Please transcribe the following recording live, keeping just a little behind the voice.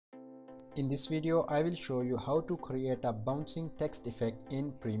In this video, I will show you how to create a bouncing text effect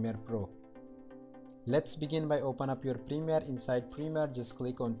in Premiere Pro. Let's begin by open up your Premiere. Inside Premiere, just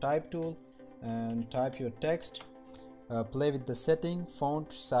click on Type tool and type your text. Play with the setting,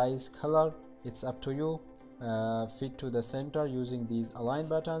 font, size, color. It's up to you. Fit to the center using these align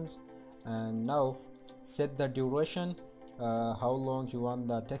buttons. And now set the duration, how long you want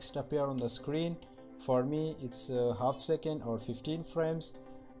the text appear on the screen. For me, it's half second or 15 frames.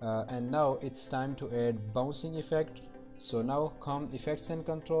 And now it's time to add bouncing effect. So now come effects and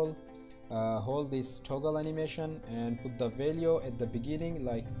control, hold this toggle animation and put the value at the beginning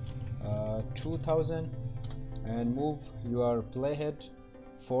like 2000 and move your playhead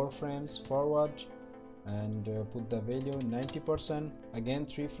 4 frames forward and put the value 90%, again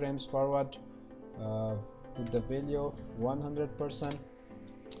 3 frames forward, put the value 100%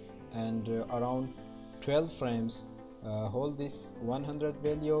 and around 12 frames hold this 100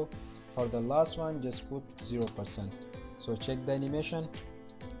 value. For the last one just put 0%. So check the animation,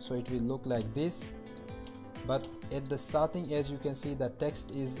 so it will look like this. But at the starting, as you can see, the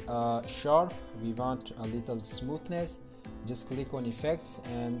text is sharp. We want a little smoothness. Just click on effects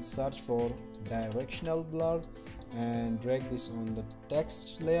and search for directional blur and drag this on the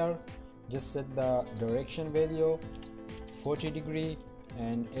text layer. Just set the direction value 40 degree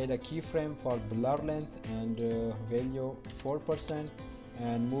and add a keyframe for blur length and value 4%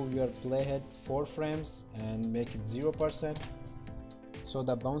 and move your playhead 4 frames and make it 0%. So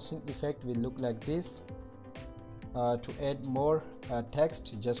the bouncing effect will look like this. To add more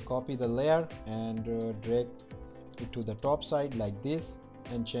text, just copy the layer and drag it to the top side like this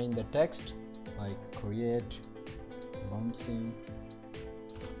and change the text like create bouncing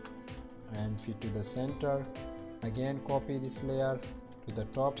and fit to the center. Again copy this layer to the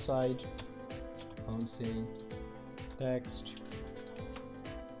top side, bouncing text,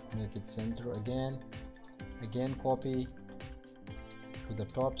 make it center again copy to the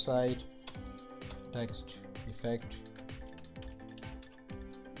top side, text effect,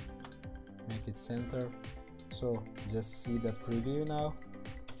 make it center. So just see the preview now,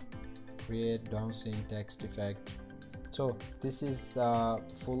 create bouncing text effect. So this is the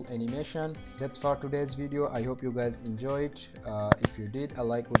full animation. That's for today's video. I hope you guys enjoyed. If you did, a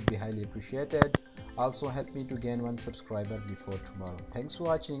like would be highly appreciated. Also help me to gain 1 subscriber before tomorrow. Thanks for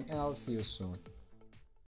watching and I'll see you soon.